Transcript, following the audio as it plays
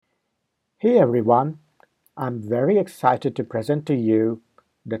Hey everyone, I'm very excited to present to you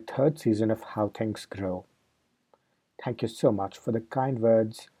the third season of How Things Grow. Thank you so much for the kind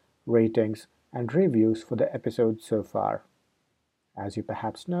words, ratings, and reviews for the episode so far. As you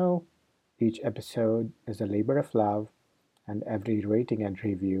perhaps know, each episode is a labor of love, and every rating and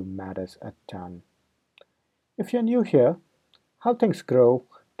review matters a ton. If you're new here, How Things Grow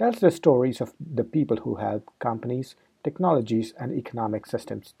tells the stories of the people who help companies, technologies, and economic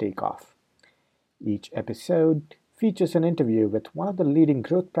systems take off. Each episode features an interview with one of the leading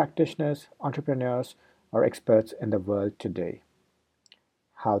growth practitioners, entrepreneurs, or experts in the world today.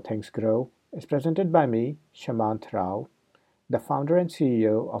 How Things Grow is presented by me, Shamant Rao, the founder and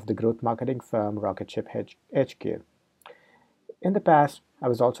CEO of the growth marketing firm Rocketship HQ. In the past, I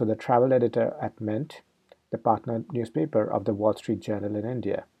was also the travel editor at Mint, the partner newspaper of the Wall Street Journal in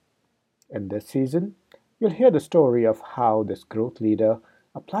India. In this season, you'll hear the story of how this growth leader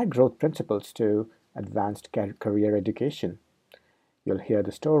applied growth principles to advanced career education. You'll hear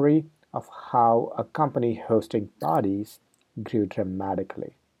the story of how a company hosting parties grew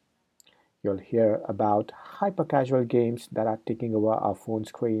dramatically. You'll hear about hyper casual games that are taking over our phone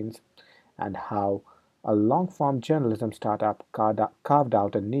screens and how a long form journalism startup carved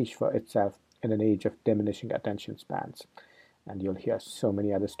out a niche for itself in an age of diminishing attention spans. And you'll hear so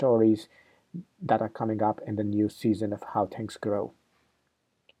many other stories that are coming up in the new season of How Things Grow.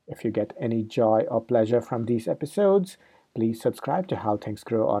 If you get any joy or pleasure from these episodes, please subscribe to How Things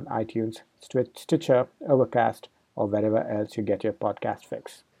Grow on iTunes, Stitcher, Overcast, or wherever else you get your podcast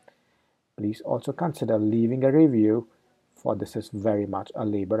fix. Please also consider leaving a review, for this is very much a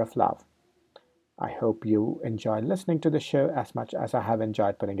labor of love. I hope you enjoy listening to the show as much as I have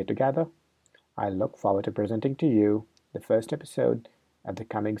enjoyed putting it together. I look forward to presenting to you the first episode of the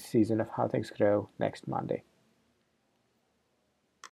coming season of How Things Grow next Monday.